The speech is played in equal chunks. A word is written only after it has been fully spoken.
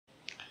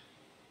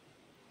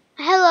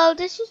Hello,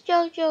 this is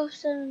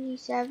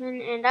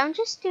JoJo77 and I'm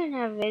just doing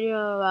a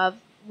video of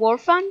War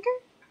Thunder.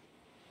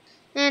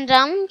 And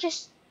I'm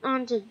just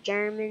on the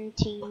German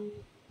team.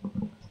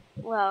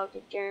 Well,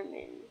 the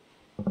German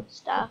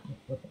stuff,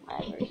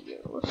 whatever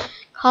you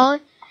call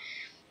it.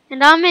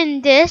 And I'm in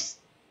this.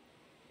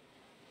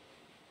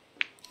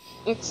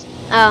 It's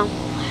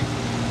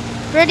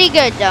pretty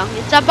good though.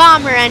 It's a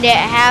bomber and it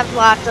has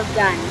lots of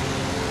guns.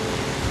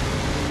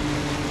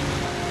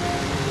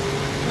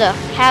 Look,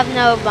 have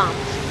no bombs.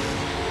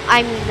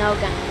 I mean no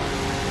guns.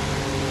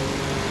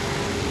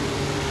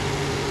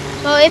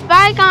 So if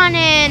I gone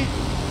in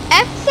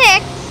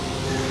F6,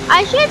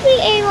 I should be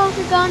able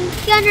to go in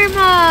gunner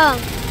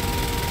mode.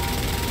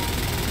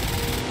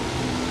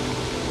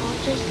 I'll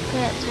just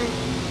pay attention.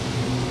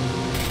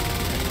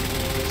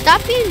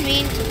 Stop being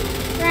mean to my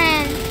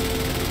friend.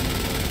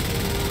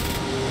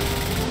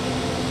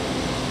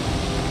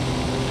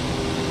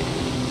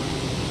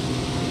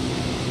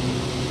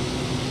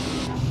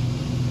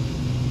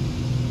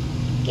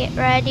 Get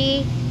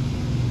ready.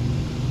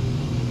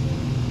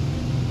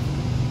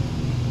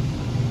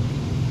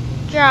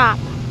 Drop.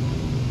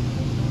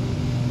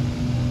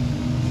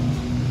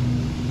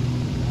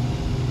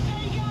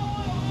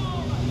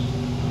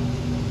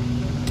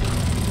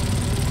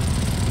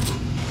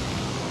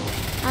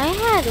 I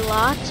had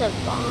lots of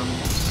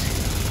bombs.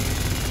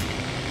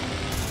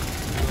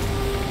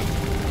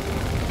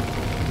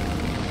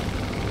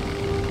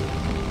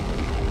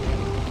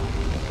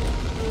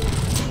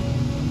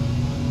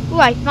 Ooh,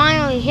 I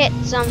finally hit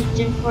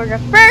something for the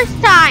first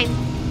time.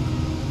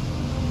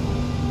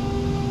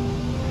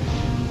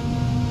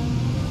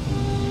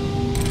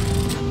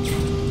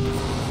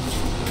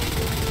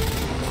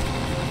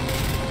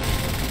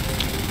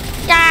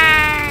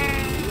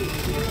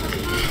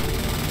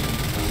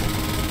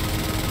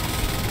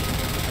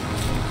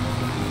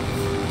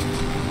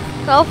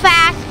 Go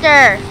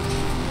faster!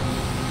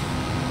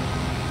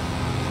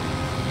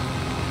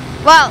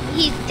 Well,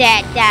 he's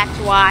dead, that's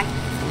why.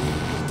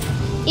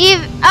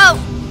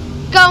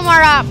 Go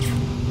more up!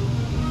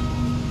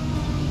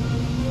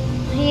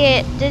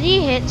 Did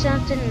he hit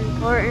something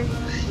important?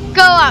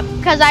 Go up,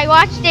 because I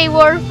watched a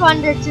War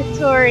Thunder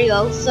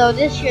tutorial, so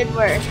this should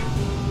work.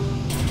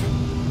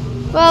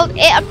 Well,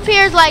 it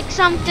appears like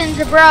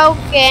something's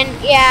broken.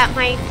 Yeah,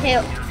 my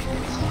tail.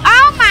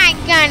 Oh my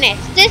goodness,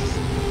 this.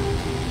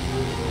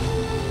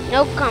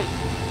 No come.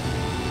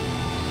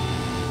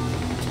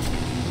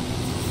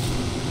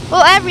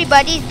 Well,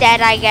 everybody's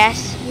dead, I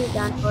guess. You're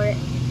done for it.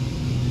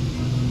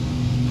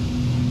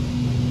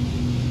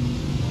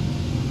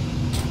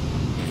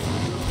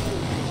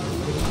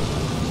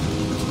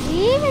 We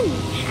even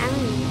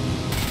haven't.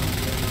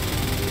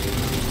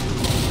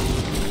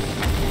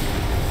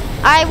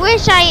 I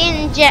wish I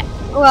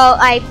Well,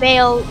 I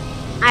bailed.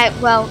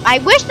 I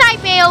wish I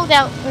bailed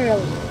out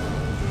early.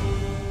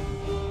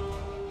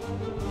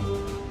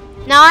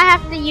 Now I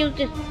have to use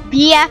this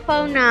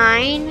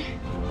BF09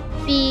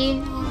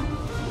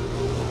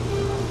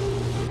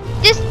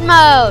 this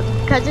mode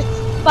because it's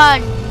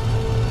fun.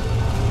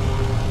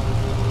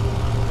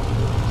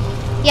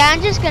 Yeah,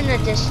 I'm just gonna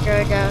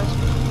destroy those.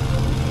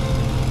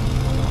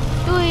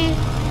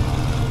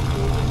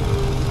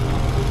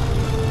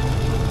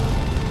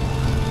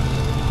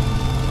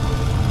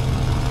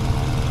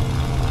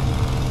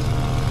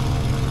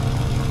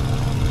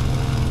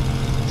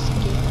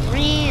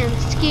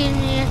 Excuse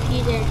me if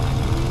you did.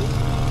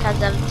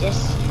 Because of this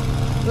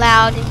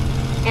loud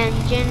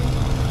engine.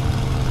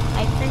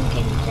 I think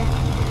engine.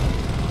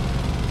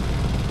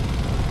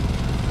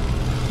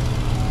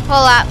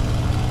 Pull up.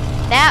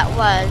 That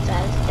was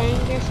as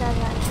dangerous as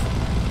I.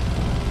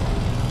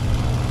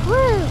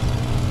 Woo!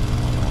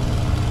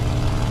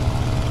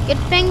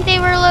 Good thing they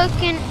were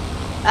looking.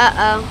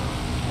 Uh-oh.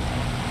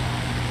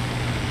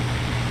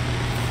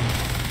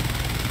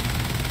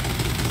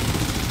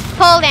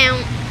 Pull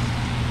down.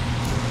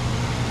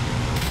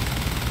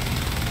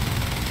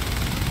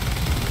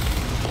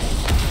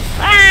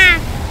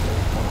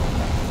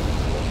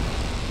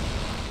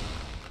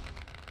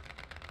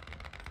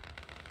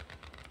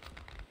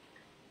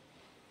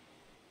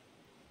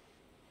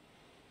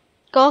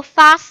 Go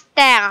faster.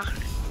 Now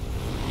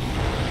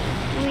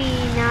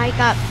I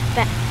got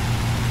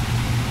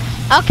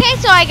okay,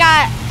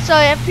 so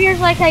it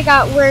appears like I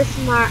got worse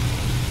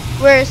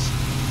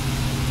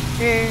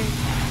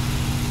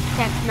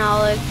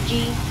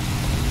technology.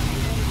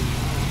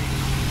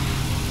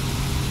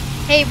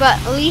 Hey, but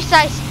at least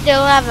I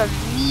still have a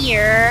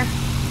mirror.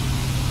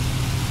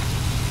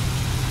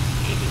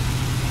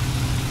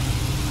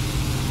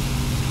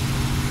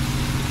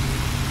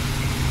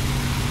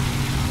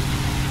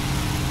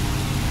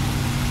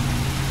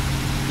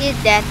 He's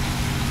dead.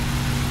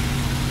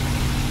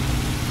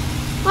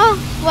 Oh,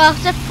 well,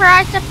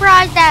 surprise,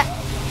 surprise that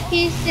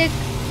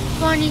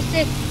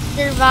P626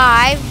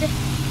 survived.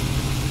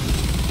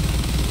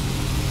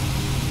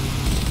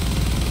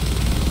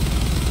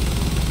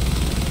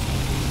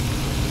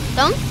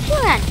 Don't do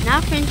that,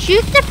 nothing.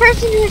 Shoot the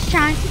person who's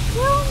trying to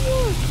kill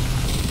you.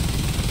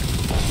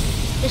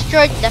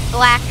 Destroyed the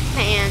Black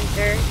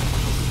Panther.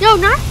 No,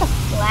 not the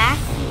black.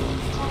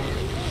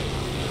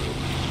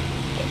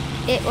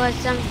 It was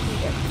something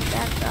different.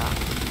 That's all.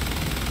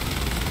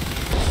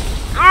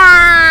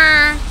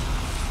 Ah!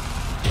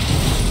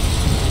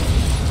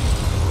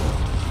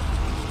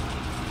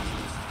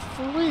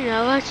 We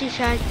know what you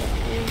tried to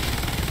do.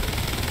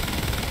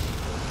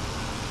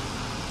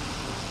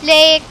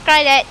 Look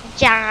at that,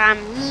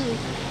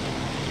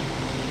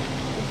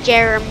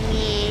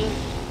 Jeremy.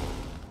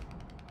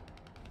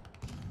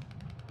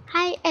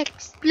 High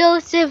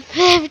explosive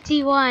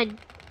 51.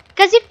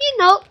 Cause if you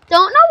don't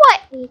know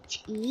what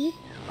HE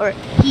or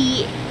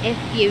he, if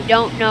you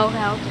don't know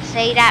how to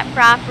say that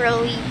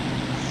properly,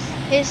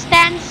 it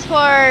stands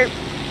for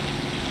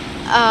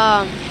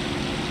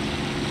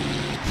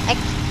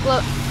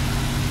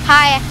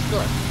high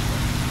explosive.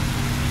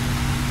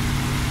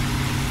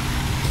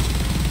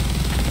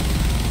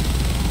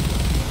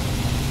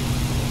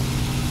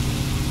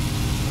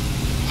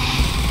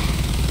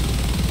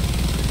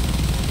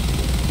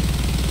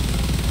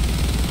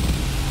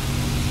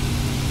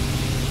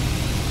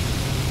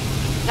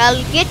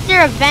 I'll get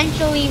there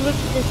eventually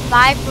with the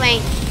spy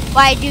plane, but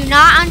I do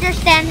not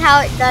understand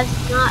how it does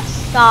not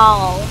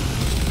stall.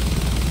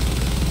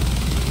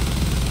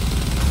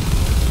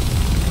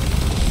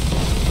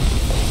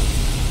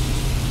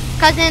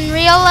 Cause in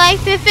real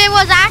life, if it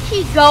was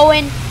actually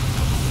going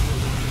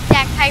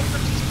that type of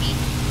speed,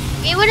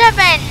 it would have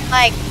been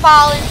like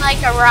falling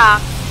like a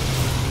rock.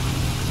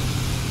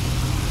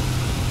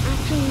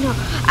 Actually, no.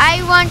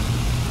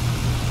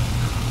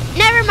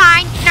 Never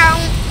mind. No.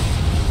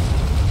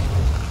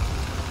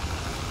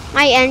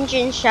 My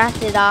engine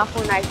shut it off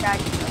when I tried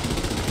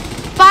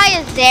to buy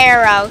a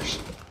Zero.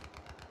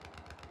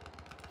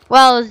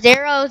 Well,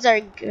 Zeros are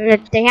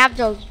good. They have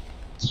those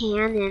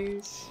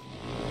cannons.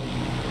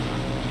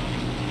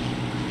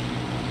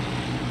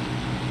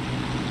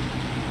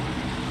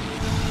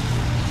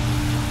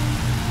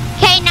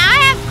 Okay, now I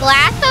have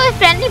glass, so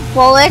if any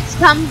bullets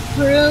come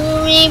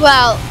through me,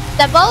 well,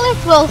 the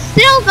bullets will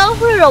still go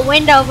through the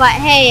window, but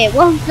hey, it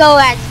won't go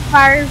as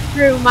far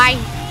through my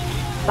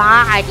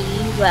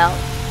body. Well,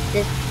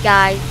 this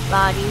guy's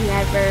body,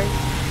 never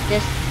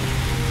this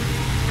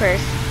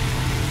person.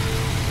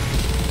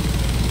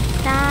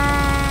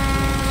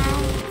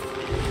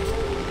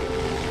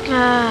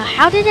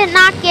 How did it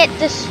not get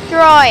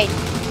destroyed?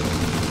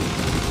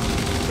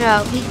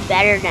 No, he's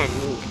better than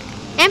me.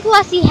 And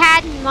plus he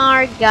had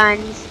more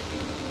guns.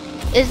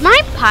 Is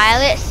my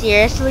pilot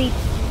seriously?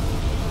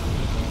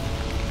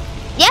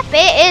 Yep,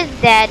 it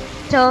is dead.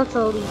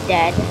 Totally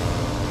dead.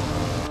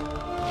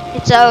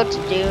 It's out,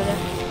 dude.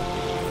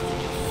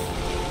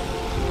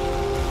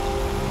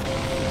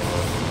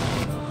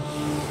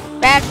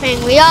 Bad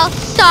thing, we all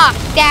suck.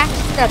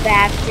 That's the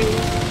bad thing.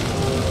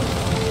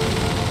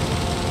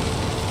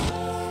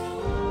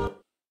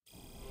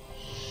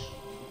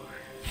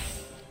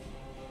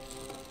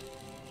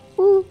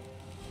 Ooh.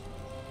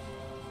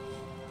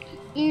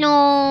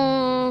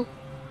 No.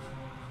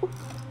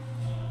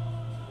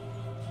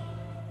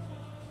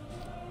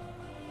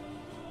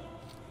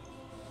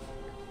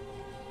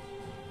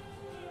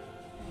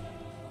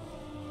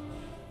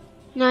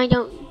 No,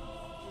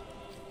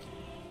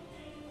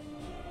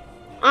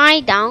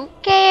 I don't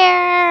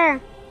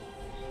care.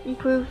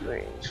 Improve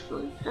range.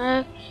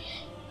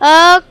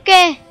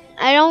 Okay.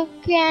 I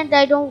don't care and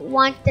I don't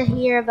want to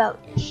hear about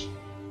this.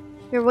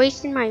 You're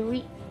wasting my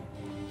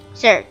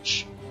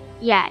research.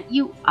 Yeah,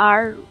 you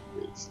are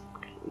wasting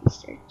my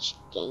research,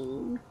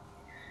 game.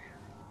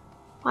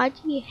 Why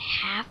do you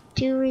have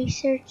to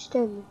research the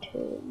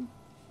material?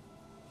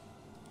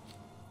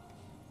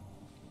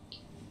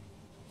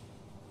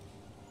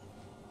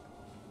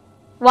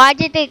 Why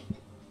did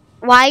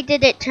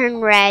it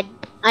turn red?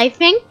 I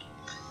think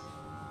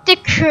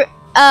it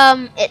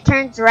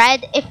turns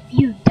red if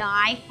you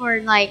die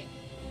for like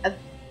a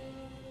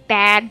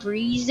bad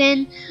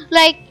reason,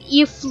 like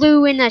you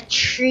flew in a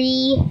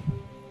tree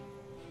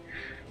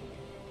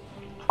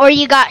or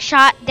you got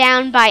shot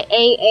down by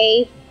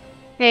AA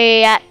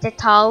at the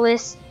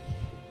tallest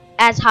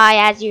as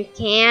high as you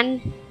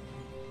can.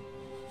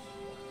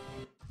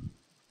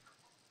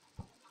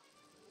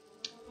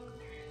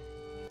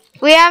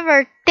 We have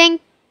our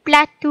tank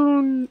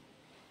platoon.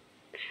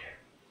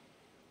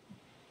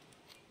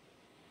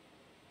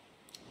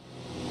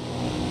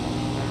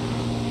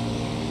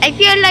 I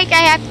feel like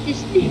I have to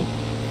skip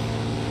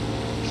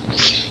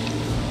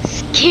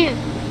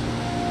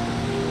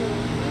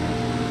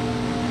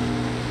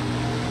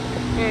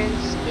and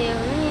still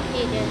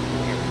really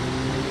doesn't.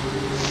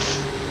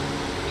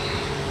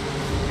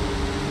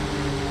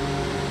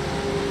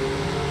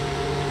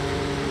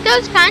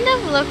 Those kind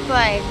of look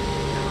like.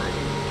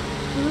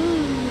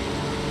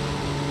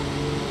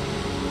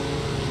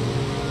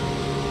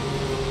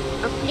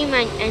 Hopefully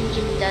my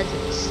engine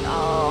doesn't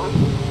stall.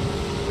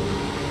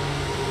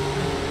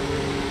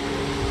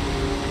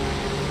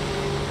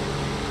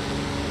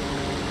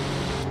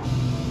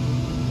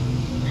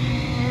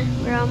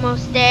 We're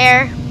almost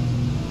there.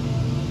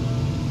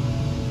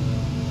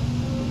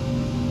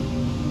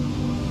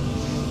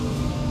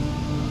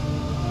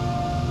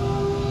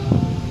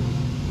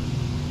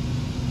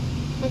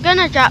 I'm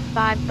gonna drop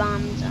 5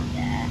 bombs on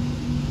that.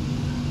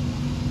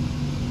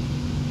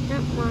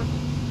 Come on.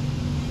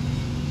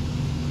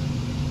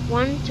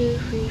 1, 2,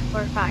 3,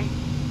 4, 5.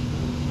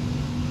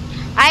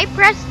 I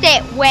pressed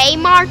it way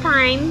more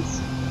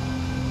times,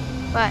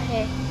 but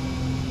hey.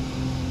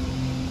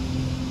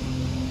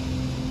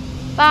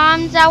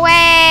 Bombs away!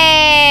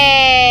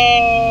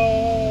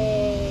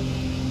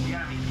 The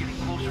enemy's getting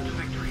closer to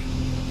victory.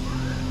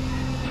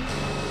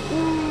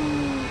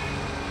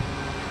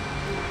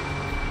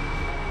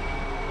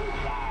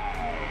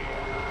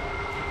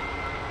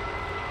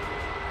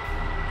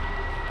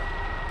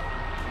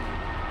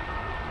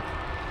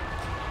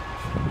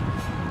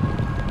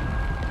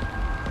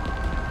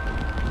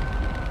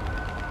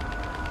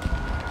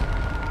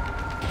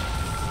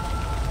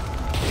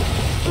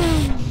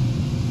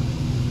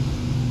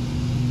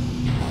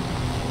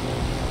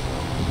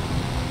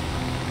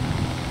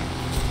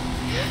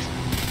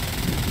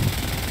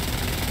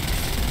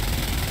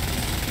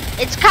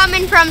 It's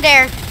coming from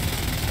there.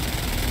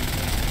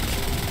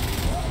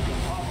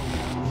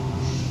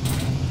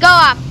 Go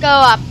up, go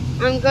up.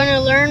 I'm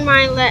gonna learn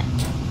my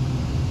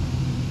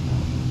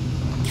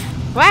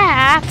What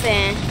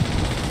happened?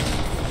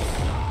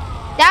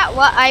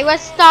 I was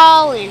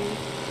stalling.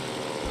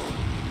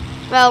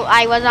 Well,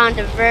 I was on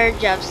the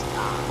verge of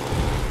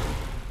stalling.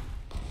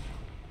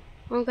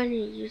 I'm gonna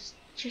use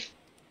just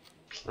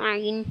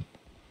fine.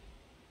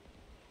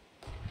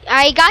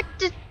 I got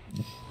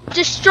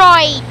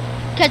destroyed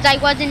because I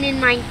wasn't in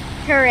my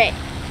turret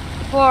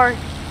before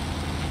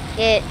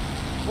it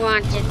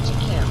wanted to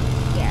kill.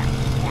 Yeah,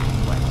 that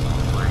was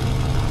one.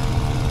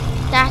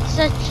 That's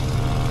such.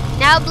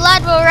 Now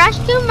blood will rush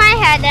to my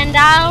head and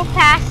I'll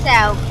pass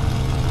out.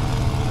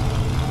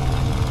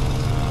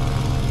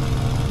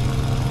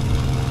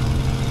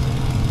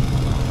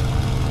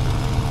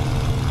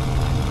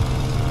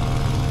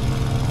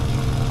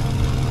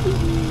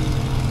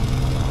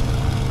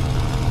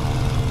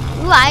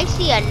 Ooh, I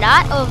see a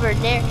lot over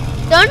there.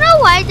 Don't know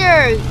why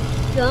they're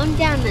going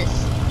down a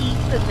steep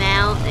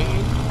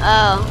mountain.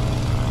 Oh.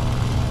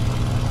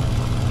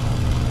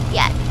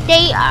 Yeah,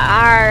 they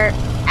are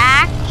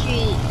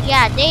actually,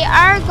 yeah, they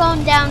are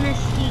going down a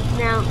steep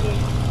mountain.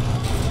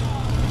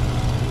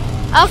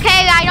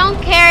 Okay, I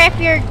don't care if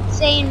you're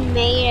saying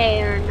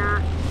Mayday or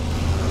not.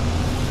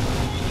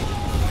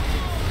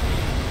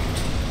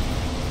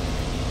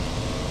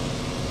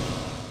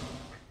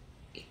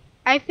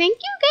 I think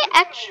you get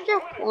extra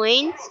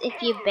points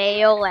if you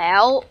bail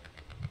out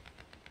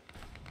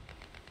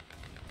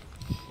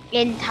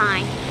in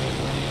time.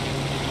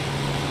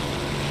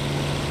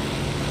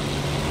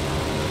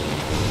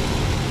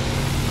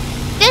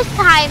 This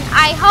time,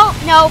 I hope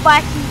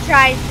nobody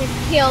tries to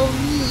kill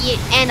me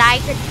and I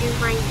could do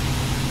my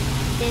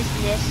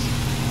business.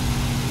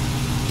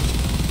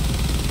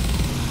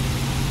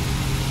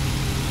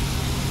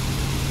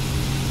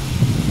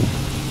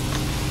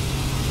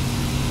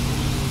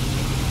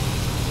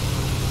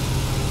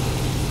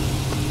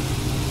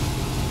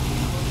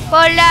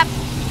 Pull up.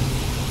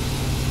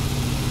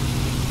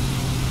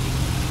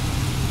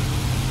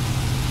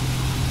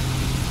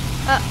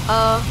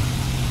 Uh-oh.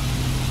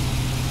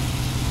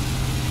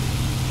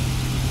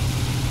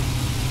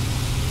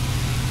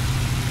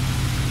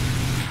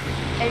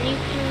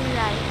 Anything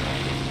like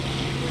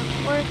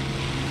work.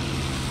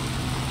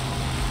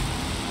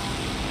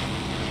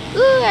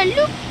 Ooh, a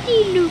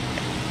loop-de-loop.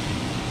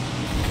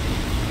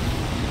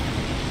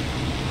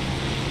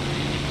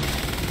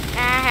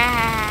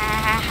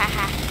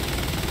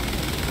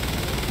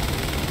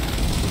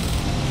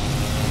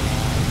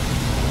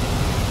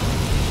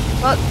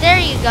 Well, there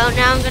you go.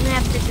 Now I'm gonna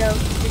have to go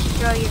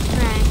destroy your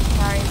train.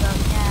 Sorry about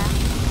that.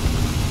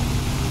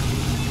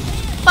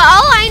 But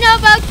all I know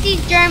about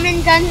these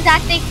German guns is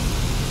that they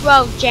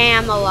throw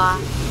jam a lot.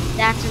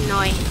 That's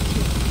annoying.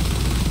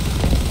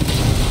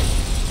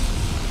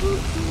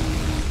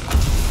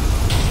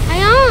 I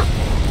don't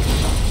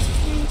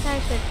think I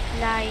could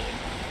fly.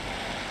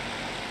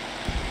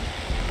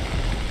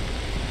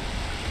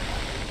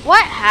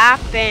 What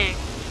happened?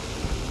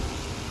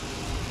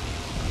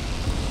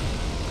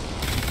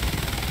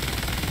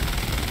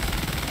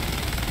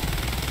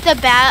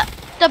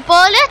 The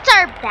bullets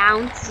are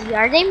bouncy.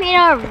 Are they made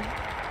of?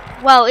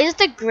 Well, is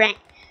the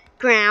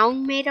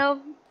ground made of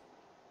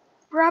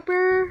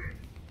rubber?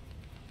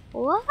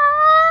 What?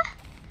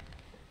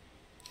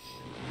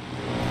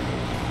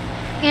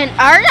 And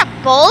are the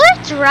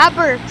bullets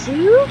rubber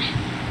too?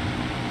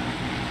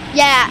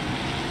 Yeah.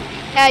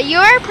 You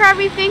are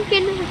probably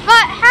thinking,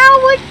 but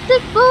how would the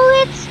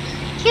bullets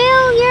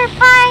kill your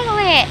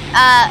pilot?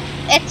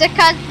 It's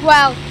because,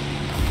 well,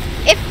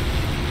 if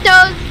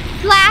those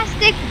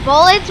plastic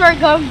bullets were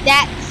going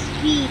that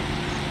speed,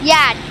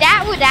 yeah,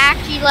 that would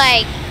actually,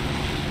 like,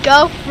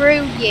 go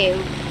through you.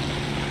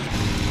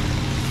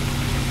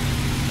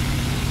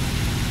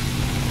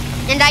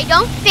 And I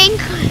don't think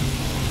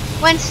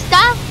when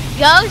stuff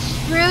goes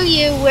through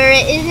you where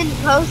it isn't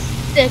supposed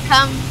to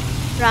come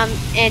from,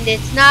 and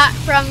it's not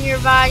from your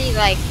body,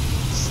 like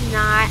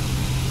snot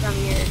from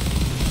your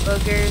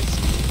boogers,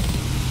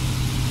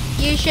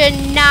 you should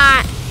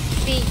not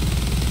be.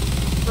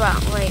 Well,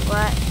 wait,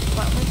 what?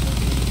 What was it?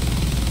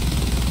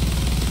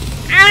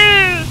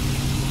 Ah!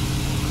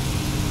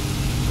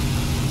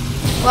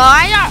 Well,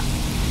 I don't.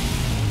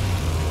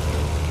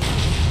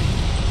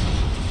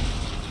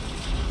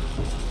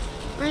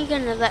 I'm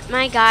gonna let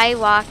my guy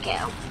walk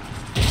out.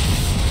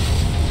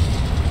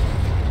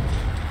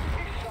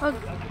 Oh,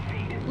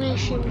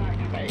 mission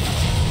failed.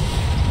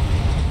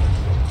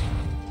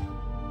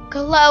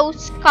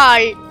 Close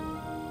call.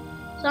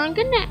 So I'm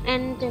gonna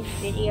end the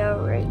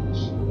video right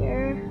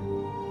here.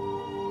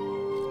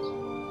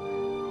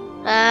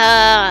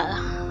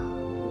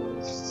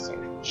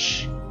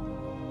 Search.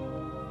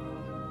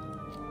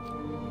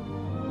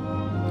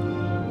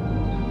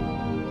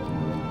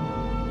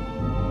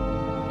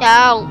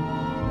 So,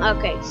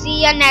 okay,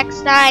 see ya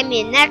next time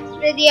in next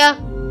video.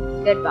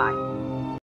 Goodbye.